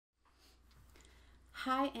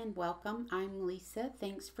Hi and welcome. I'm Lisa.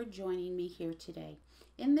 Thanks for joining me here today.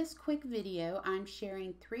 In this quick video, I'm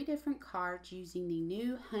sharing 3 different cards using the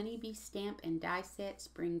new HoneyBee stamp and die set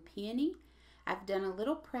Spring Peony. I've done a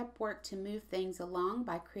little prep work to move things along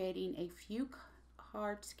by creating a few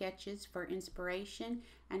card sketches for inspiration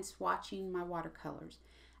and swatching my watercolors.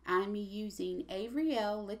 I'm using Avery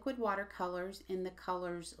L liquid watercolors in the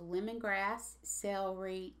colors lemongrass,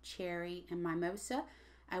 celery, cherry, and mimosa.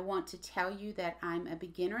 I want to tell you that I'm a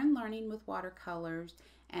beginner in learning with watercolors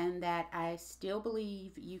and that I still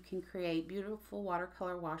believe you can create beautiful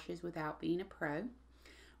watercolor washes without being a pro.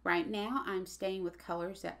 Right now I'm staying with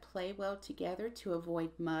colors that play well together to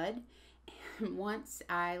avoid mud. And once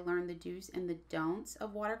I learn the do's and the don'ts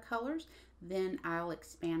of watercolors, then I'll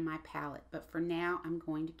expand my palette. But for now, I'm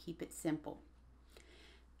going to keep it simple.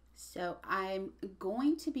 So I'm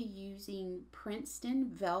going to be using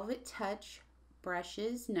Princeton Velvet Touch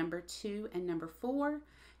brushes number 2 and number 4,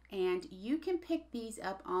 and you can pick these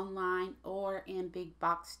up online or in big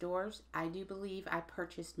box stores. I do believe I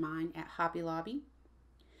purchased mine at Hobby Lobby.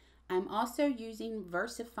 I'm also using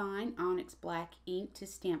VersaFine Onyx Black ink to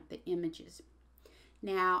stamp the images.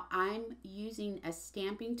 Now I'm using a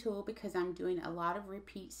stamping tool because I'm doing a lot of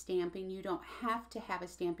repeat stamping. You don't have to have a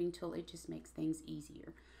stamping tool, it just makes things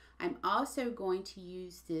easier. I'm also going to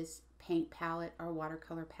use this paint palette or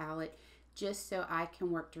watercolor palette just so I can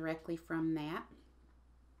work directly from that.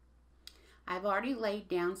 I've already laid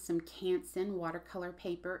down some Canson watercolor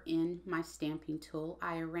paper in my stamping tool.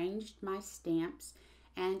 I arranged my stamps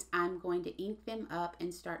and I'm going to ink them up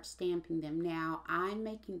and start stamping them. Now I'm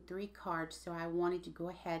making 3 cards, so I wanted to go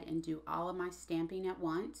ahead and do all of my stamping at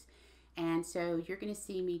once, and so you're going to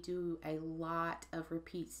see me do a lot of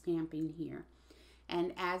repeat stamping here.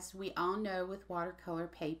 And as we all know with watercolor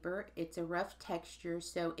paper, it's a rough texture,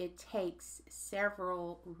 so it takes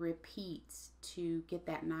several repeats to get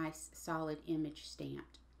that nice solid image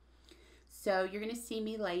stamped. So you're going to see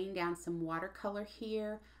me laying down some watercolor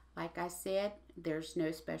here. Like I said, there's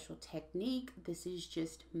no special technique. This is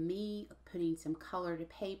just me putting some color to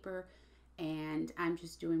paper, and I'm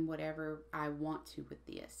just doing whatever I want to with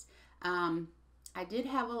this. I did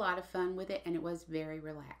have a lot of fun with it, and it was very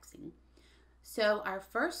relaxing. So our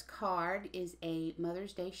first card is a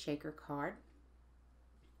Mother's Day shaker card.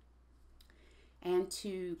 And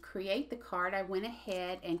to create the card, I went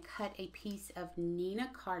ahead and cut a piece of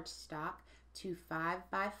Neenah cardstock to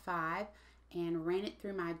 5 by 5 and ran it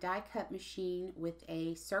through my die cut machine with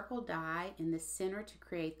a circle die in the center to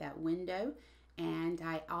create that window. And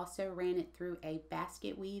I also ran it through a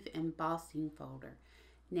basket weave embossing folder.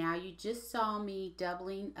 Now you just saw me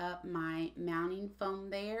doubling up my mounting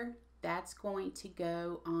foam there. That's going to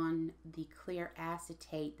go on the clear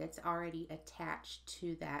acetate that's already attached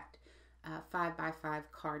to that 5 by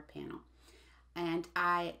 5 card panel. And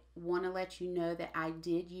I want to let you know that I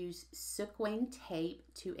did use Sequins tape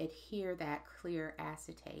to adhere that clear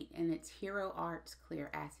acetate, and it's Hero Art's clear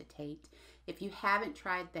acetate. If you haven't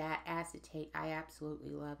tried that acetate, I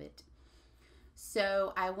absolutely love it.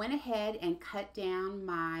 So I went ahead and cut down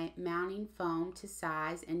my mounting foam to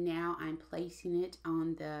size, and now I'm placing it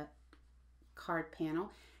on the card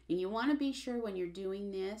panel. And you want to be sure when you're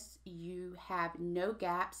doing this you have no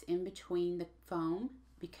gaps in between the foam,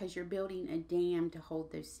 because you're building a dam to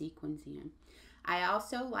hold those sequins in. I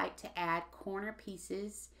also like to add corner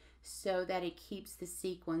pieces so that it keeps the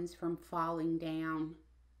sequins from falling down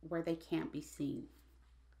where they can't be seen.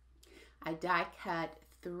 I die cut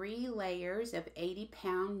 3 layers of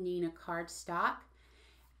 80-pound Neenah cardstock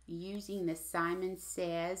using the Simon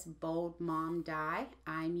Says Bold Mom die.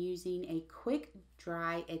 I'm using a quick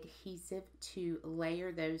dry adhesive to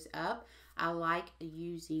layer those up. I like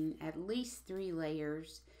using at least 3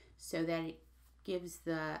 layers so that it gives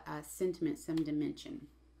the sentiment some dimension.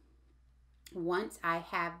 Once I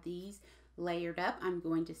have these layered up, I'm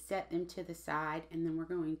going to set them to the side, and then we're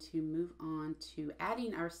going to move on to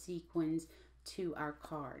adding our sequins to our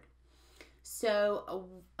card. So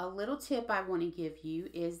a little tip I want to give you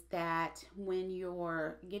is that when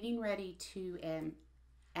you're getting ready to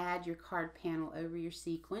add your card panel over your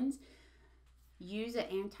sequins, use an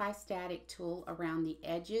anti-static tool around the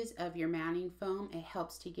edges of your mounting foam. It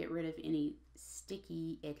helps to get rid of any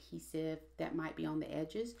sticky adhesive that might be on the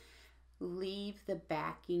edges. Leave the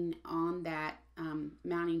backing on that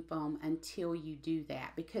mounting foam until you do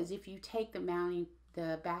that, because if you take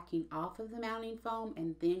the backing off of the mounting foam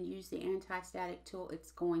and then use the anti-static tool, it's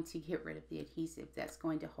going to get rid of the adhesive that's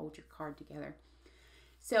going to hold your card together.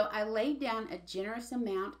 So I laid down a generous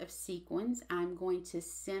amount of sequins. I'm going to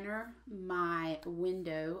center my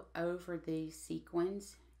window over the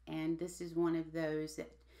sequins, and this is one of those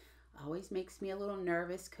that Always makes me a little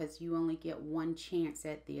nervous because you only get one chance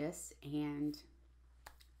at this, and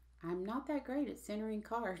I'm not that great at centering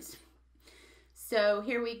cards. So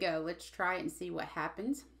here we go. Let's try it and see what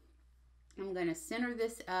happens. I'm going to center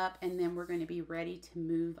this up, and then we're going to be ready to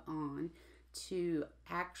move on to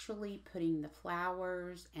actually putting the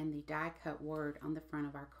flowers and the die cut word on the front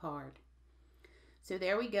of our card. So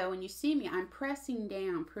there we go. When you see me, I'm pressing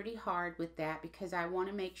down pretty hard with that because I want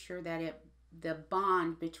to make sure that the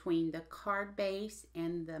bond between the card base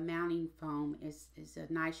and the mounting foam is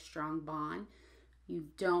a nice strong bond. You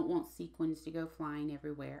don't want sequins to go flying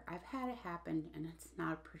everywhere. I've had it happen, and it's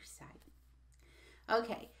not a pretty sight.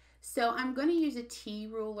 Okay, so I'm going to use a T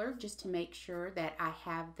ruler just to make sure that I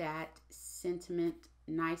have that sentiment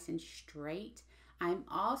nice and straight. I'm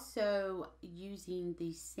also using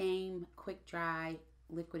the same quick dry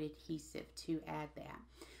liquid adhesive to add that.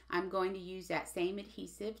 I'm going to use that same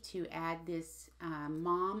adhesive to add this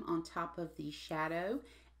mom on top of the shadow,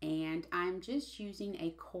 and I'm just using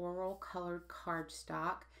a coral colored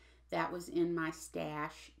cardstock that was in my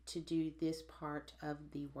stash to do this part of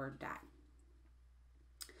the word die.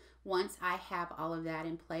 Once I have all of that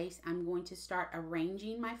in place, I'm going to start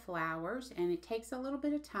arranging my flowers, and it takes a little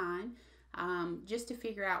bit of time just to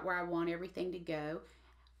figure out where I want everything to go.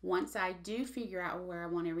 Once I do figure out where I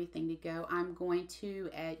want everything to go, I'm going to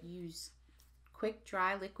use quick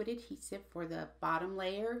dry liquid adhesive for the bottom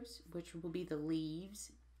layers, which will be the leaves,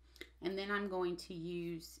 and then I'm going to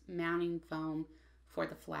use mounting foam for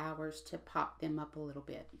the flowers to pop them up a little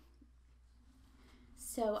bit.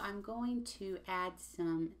 So I'm going to add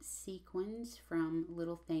some sequins from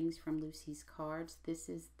Little Things from Lucy's Cards. This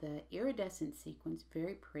is the iridescent sequins,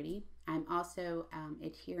 very pretty. I'm also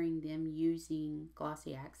adhering them using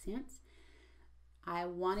glossy accents. I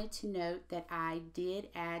wanted to note that I did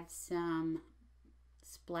add some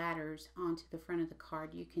splatters onto the front of the card.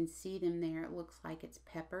 You can see them there. It looks like it's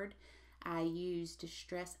peppered. I used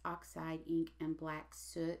Distress Oxide ink and black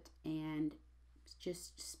soot and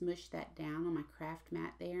just smush that down on my craft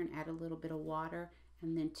mat there and add a little bit of water,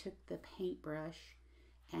 and then took the paintbrush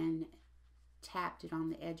and tapped it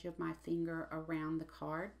on the edge of my finger around the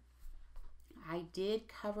card. I did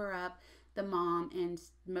cover up the mom and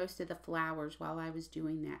most of the flowers while I was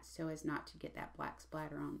doing that so as not to get that black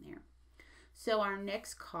splatter on there. So our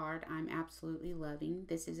next card I'm absolutely loving.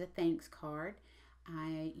 This is a thanks card.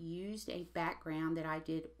 I used a background that I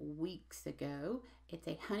did weeks ago. It's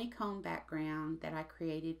a honeycomb background that I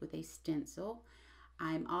created with a stencil.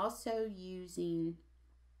 I'm also using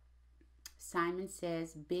Simon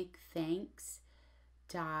Says Big Thanks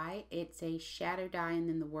die. It's a shadow die and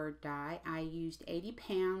then the word die. I used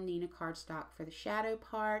 80-pound Neenah cardstock for the shadow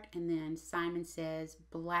part, and then Simon Says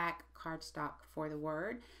black cardstock for the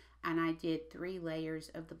word. And I did 3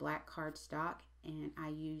 layers of the black cardstock, and I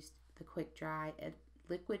used the quick dry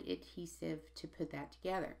liquid adhesive to put that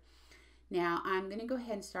together. Now I'm going to go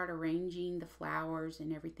ahead and start arranging the flowers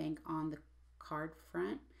and everything on the card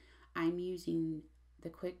front. I'm using the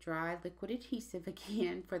quick dry liquid adhesive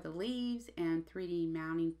again for the leaves and 3D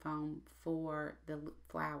mounting foam for the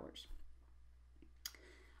flowers.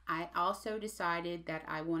 I also decided that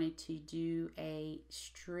I wanted to do a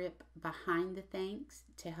strip behind the thanks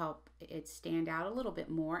to help it stand out a little bit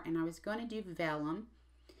more, and I was going to do vellum.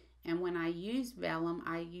 And when I use vellum,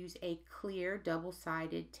 I use a clear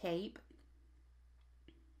double-sided tape.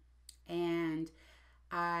 And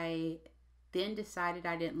I then decided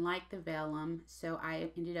I didn't like the vellum, so I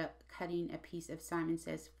ended up cutting a piece of Simon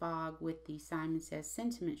Says Fog with the Simon Says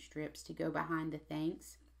sentiment strips to go behind the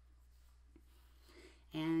thanks.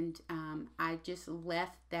 And I just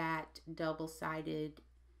left that double-sided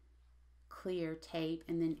clear tape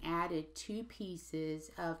and then added 2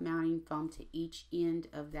 pieces of mounting foam to each end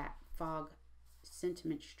of that fog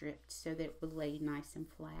sentiment strip so that it would lay nice and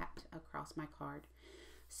flat across my card.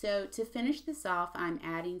 So to finish this off, I'm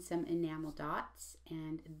adding some enamel dots,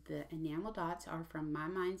 and the enamel dots are from My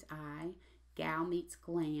Mind's Eye Gal Meets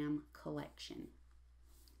Glam collection.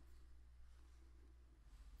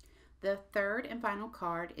 The third and final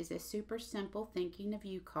card is a super simple Thinking of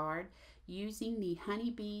You card using the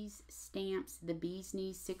HoneyBee's Stamps the Bee's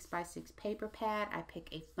Knees 6x6 paper pad. I pick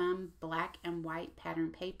a fun black and white pattern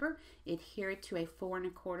paper, adhere it to a 4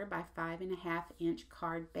 1/4 by 5.5 inch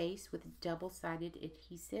card base with double-sided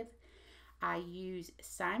adhesive. I use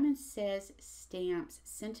Simon Says Stamps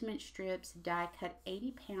sentiment strips, die cut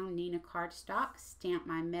 80-pound Neenah cardstock, stamp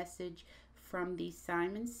my message from the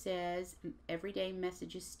Simon Says Everyday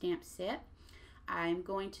Messages stamp set. I'm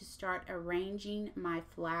going to start arranging my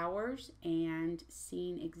flowers and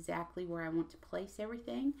seeing exactly where I want to place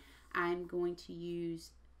everything. I'm going to use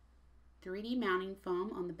 3D mounting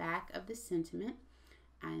foam on the back of the sentiment,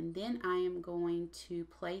 and then I am going to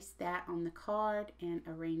place that on the card and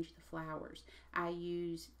arrange the flowers. I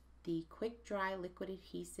use the quick dry liquid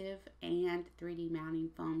adhesive and 3D mounting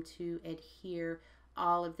foam to adhere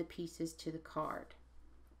all of the pieces to the card.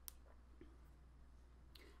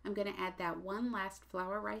 I'm going to add that one last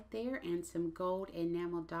flower right there and some gold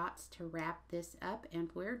enamel dots to wrap this up, and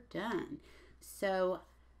we're done. So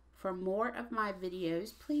for more of my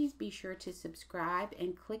videos, please be sure to subscribe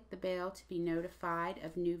and click the bell to be notified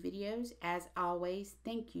of new videos. As always,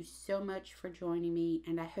 thank you so much for joining me,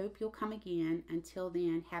 and I hope you'll come again. Until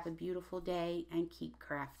then, have a beautiful day and keep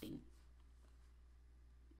crafting.